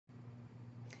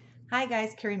Hi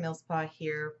guys, Karie Millspaugh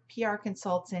here, PR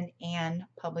consultant and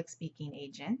public speaking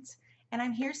agent. And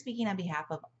I'm here speaking on behalf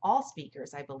of all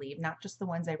speakers, I believe, not just the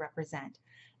ones I represent,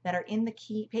 that are in the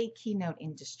paid keynote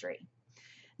industry.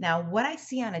 Now, what I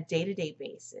see on a day-to-day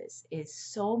basis is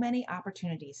so many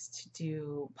opportunities to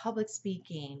do public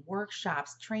speaking,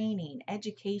 workshops, training,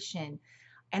 education,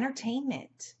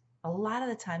 entertainment. A lot of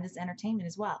the time, it's entertainment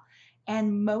as well.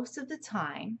 And most of the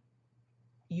time,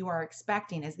 you are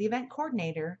expecting as the event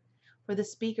coordinator for the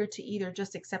speaker to either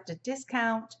just accept a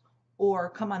discount or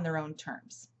come on their own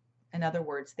terms. In other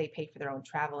words, they pay for their own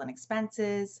travel and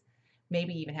expenses,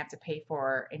 maybe even have to pay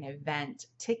for an event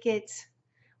ticket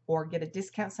or get a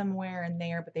discount somewhere in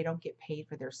there, but they don't get paid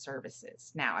for their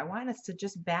services. Now, I want us to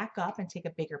just back up and take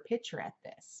a bigger picture at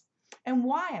this and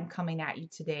why I'm coming at you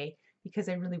today because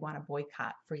I really want to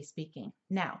boycott free speaking.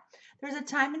 Now, there's a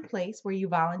time and place where you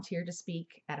volunteer to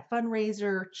speak at a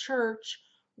fundraiser, church,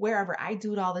 wherever. I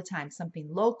do it all the time, something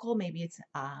local. Maybe it's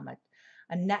a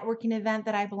networking event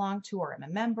that I belong to or I'm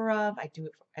a member of. I do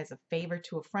it as a favor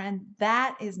to a friend.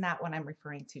 That is not what I'm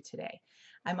referring to today.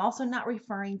 I'm also not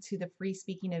referring to the free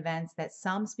speaking events that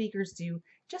some speakers do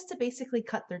just to basically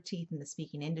cut their teeth in the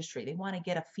speaking industry. They want to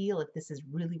get a feel if this is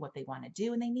really what they want to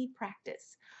do and they need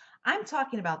practice. I'm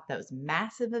talking about those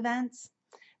massive events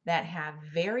that have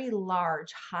very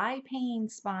large, high paying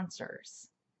sponsors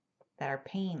that are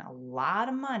paying a lot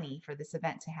of money for this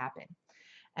event to happen.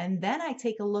 And then I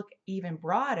take a look even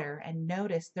broader and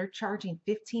notice they're charging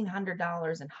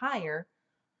 $1,500 and higher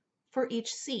for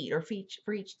each seat or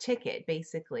for each ticket,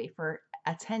 basically for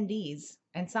attendees.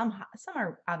 And some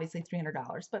are obviously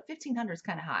 $300, but $1,500 is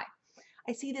kind of high.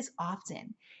 I see this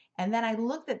often. And then I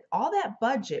looked at all that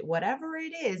budget, whatever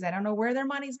it is. I don't know where their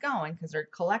money's going because they're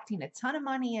collecting a ton of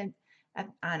money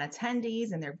on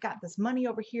attendees and they've got this money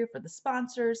over here for the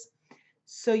sponsors.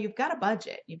 So you've got a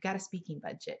budget, you've got a speaking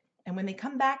budget. And when they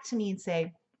come back to me and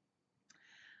say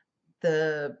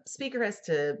the speaker has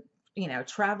to,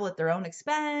 travel at their own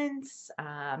expense,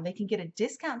 they can get a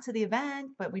discount to the event,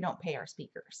 but we don't pay our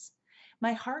speakers.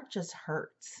 My heart just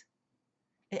hurts.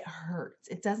 It hurts.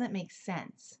 It doesn't make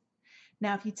sense.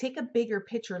 Now, if you take a bigger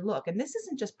picture look, and this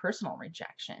isn't just personal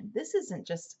rejection, this isn't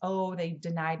just, oh, they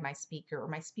denied my speaker, or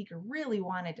my speaker really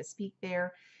wanted to speak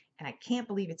there, and I can't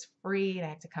believe it's free, and I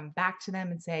have to come back to them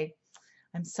and say,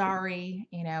 I'm sorry,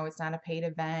 it's not a paid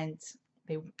event.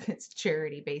 It's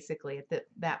charity, basically, at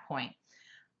that point.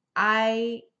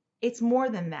 It's more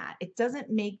than that. It doesn't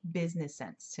make business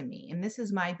sense to me, and this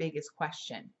is my biggest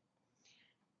question.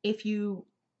 If you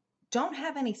don't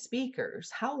have any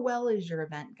speakers, how well is your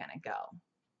event going to go?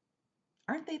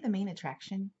 Aren't they the main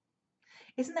attraction?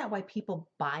 Isn't that why people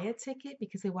buy a ticket?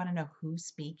 Because they want to know who's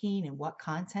speaking and what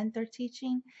content they're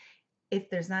teaching. If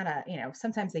there's not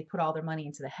sometimes they put all their money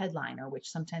into the headliner, which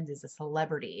sometimes is a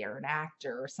celebrity or an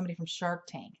actor or somebody from Shark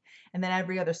Tank. And then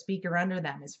every other speaker under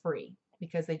them is free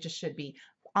because they just should be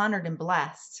honored and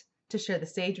blessed to share the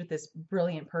stage with this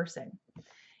brilliant person.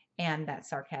 And that's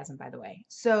sarcasm, by the way.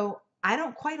 So I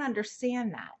don't quite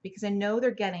understand that because I know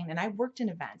they're getting, and I've worked in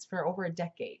events for over a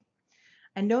decade.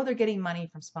 I know they're getting money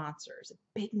from sponsors,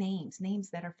 big names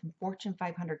that are from Fortune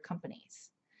 500 companies.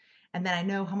 And then I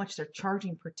know how much they're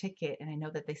charging per ticket, and I know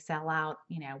that they sell out,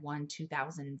 1,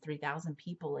 2,000, 3,000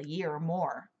 people a year or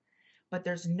more. But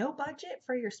there's no budget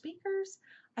for your speakers.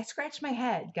 I scratch my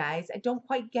head, guys. I don't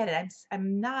quite get it.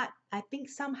 I'm not. I think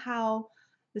somehow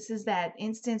this is that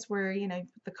instance where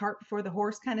the cart before the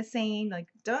horse kind of saying, like,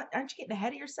 aren't you getting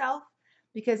ahead of yourself?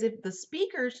 Because if the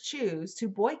speakers choose to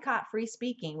boycott free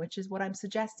speaking, which is what I'm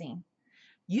suggesting,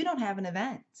 you don't have an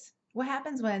event. What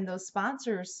happens when those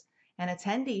sponsors and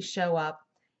attendees show up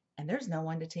and there's no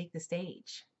one to take the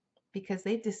stage because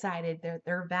they've decided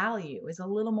their value is a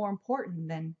little more important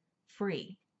than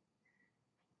free?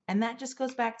 And that just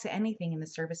goes back to anything in the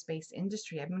service-based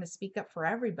industry. I'm going to speak up for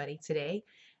everybody today,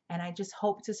 and I just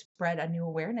hope to spread a new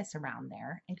awareness around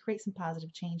there and create some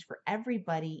positive change for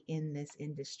everybody in this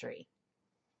industry.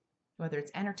 Whether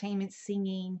it's entertainment,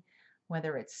 singing,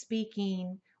 whether it's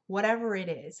speaking, whatever it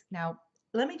is. Now,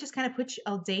 let me just kind of put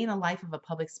a day in the life of a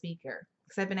public speaker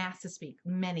because I've been asked to speak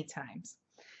many times.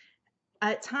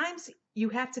 At times, you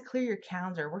have to clear your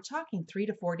calendar. We're talking 3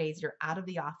 to 4 days. You're out of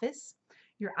the office.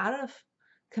 You're out of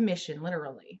commission,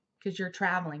 literally, because you're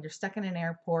traveling. You're stuck in an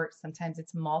airport. Sometimes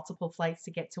it's multiple flights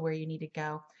to get to where you need to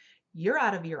go. You're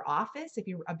out of your office if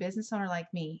you're a business owner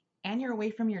like me, and you're away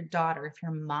from your daughter if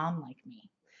you're a mom like me,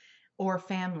 or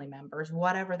family members,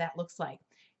 whatever that looks like.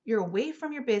 You're away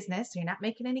from your business, so you're not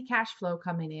making any cash flow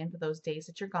coming in for those days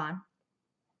that you're gone,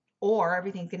 or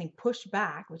everything's getting pushed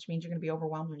back, which means you're going to be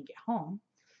overwhelmed when you get home,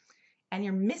 and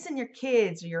you're missing your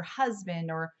kids or your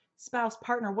husband or spouse,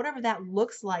 partner, whatever that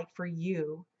looks like for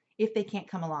you if they can't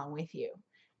come along with you.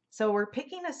 So we're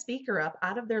picking a speaker up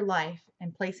out of their life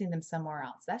and placing them somewhere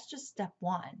else. That's just step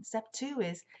one. Step two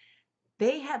is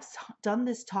they have done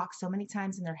this talk so many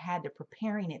times in their head. They're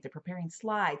preparing it. They're preparing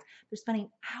slides. They're spending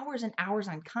hours and hours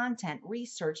on content,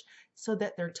 research, so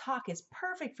that their talk is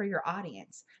perfect for your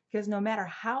audience. Because no matter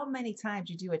how many times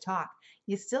you do a talk,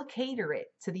 you still cater it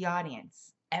to the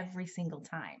audience every single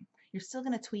time. You're still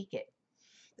going to tweak it.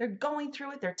 They're going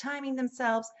through it. They're timing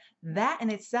themselves. That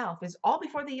in itself is all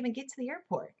before they even get to the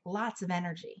airport. Lots of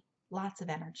energy. Lots of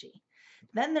energy.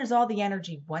 Then there's all the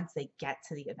energy once they get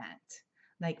to the event.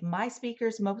 Like my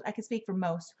speakers, most I can speak for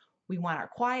most. We want our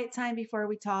quiet time before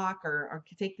we talk or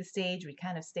take the stage. We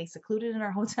kind of stay secluded in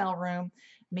our hotel room,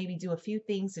 maybe do a few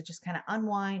things to just kind of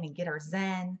unwind and get our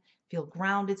zen, feel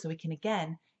grounded so we can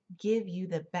again give you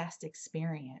the best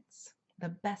experience, the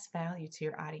best value to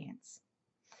your audience.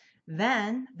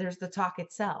 Then there's the talk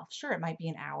itself. Sure, it might be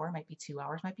an hour, it might be 2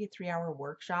 hours, might be a 3 hour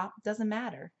workshop, doesn't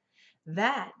matter.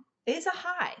 That is a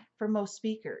high for most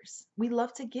speakers. We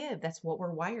love to give, that's what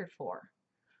we're wired for.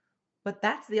 But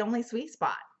that's the only sweet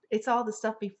spot. It's all the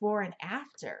stuff before and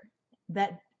after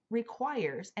that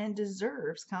requires and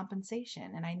deserves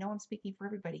compensation. And I know I'm speaking for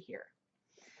everybody here.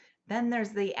 Then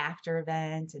there's the after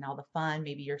event and all the fun.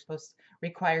 Maybe you're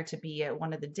required to be at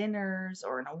one of the dinners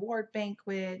or an award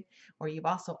banquet, or you've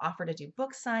also offered to do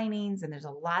book signings, and there's a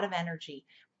lot of energy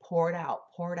poured out,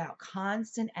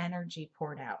 constant energy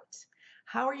poured out.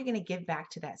 How are you going to give back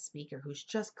to that speaker who's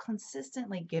just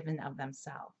consistently given of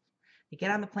themselves? They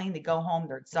get on the plane, they go home,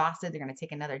 they're exhausted, they're going to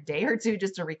take another day or two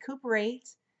just to recuperate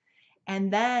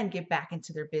and then get back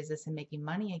into their business and making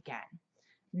money again.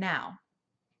 Now,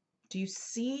 do you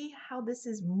see how this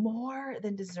is more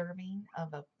than deserving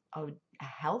of a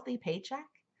healthy paycheck?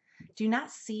 Do you not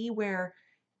see where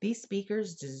these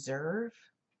speakers deserve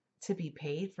to be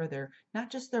paid for their, not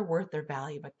just their worth, their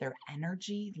value, but their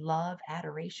energy, love,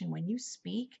 adoration? When you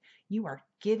speak, you are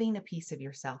giving a piece of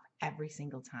yourself every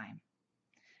single time.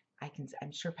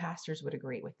 I'm sure pastors would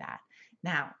agree with that.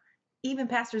 Now, even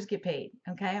pastors get paid.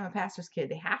 Okay, I'm a pastor's kid.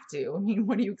 They have to. I mean,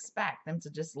 what do you expect them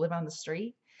to just live on the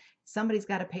street? Somebody's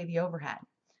got to pay the overhead.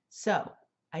 So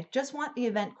I just want the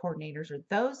event coordinators or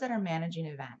those that are managing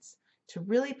events to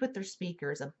really put their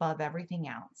speakers above everything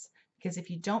else. Because if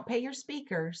you don't pay your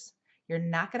speakers, you're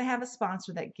not going to have a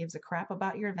sponsor that gives a crap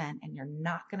about your event, and you're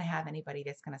not going to have anybody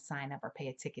that's going to sign up or pay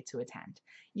a ticket to attend.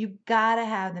 You got to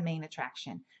have the main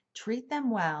attraction. Treat them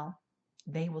well.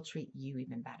 They will treat you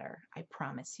even better. I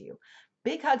promise you.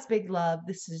 Big hugs, big love.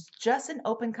 This is just an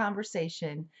open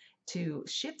conversation to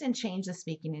shift and change the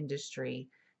speaking industry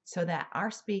so that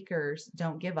our speakers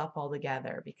don't give up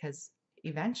altogether, because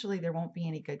eventually there won't be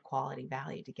any good quality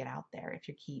value to get out there if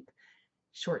you keep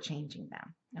shortchanging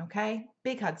them. Okay?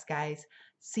 Big hugs, guys.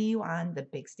 See you on the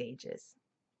big stages.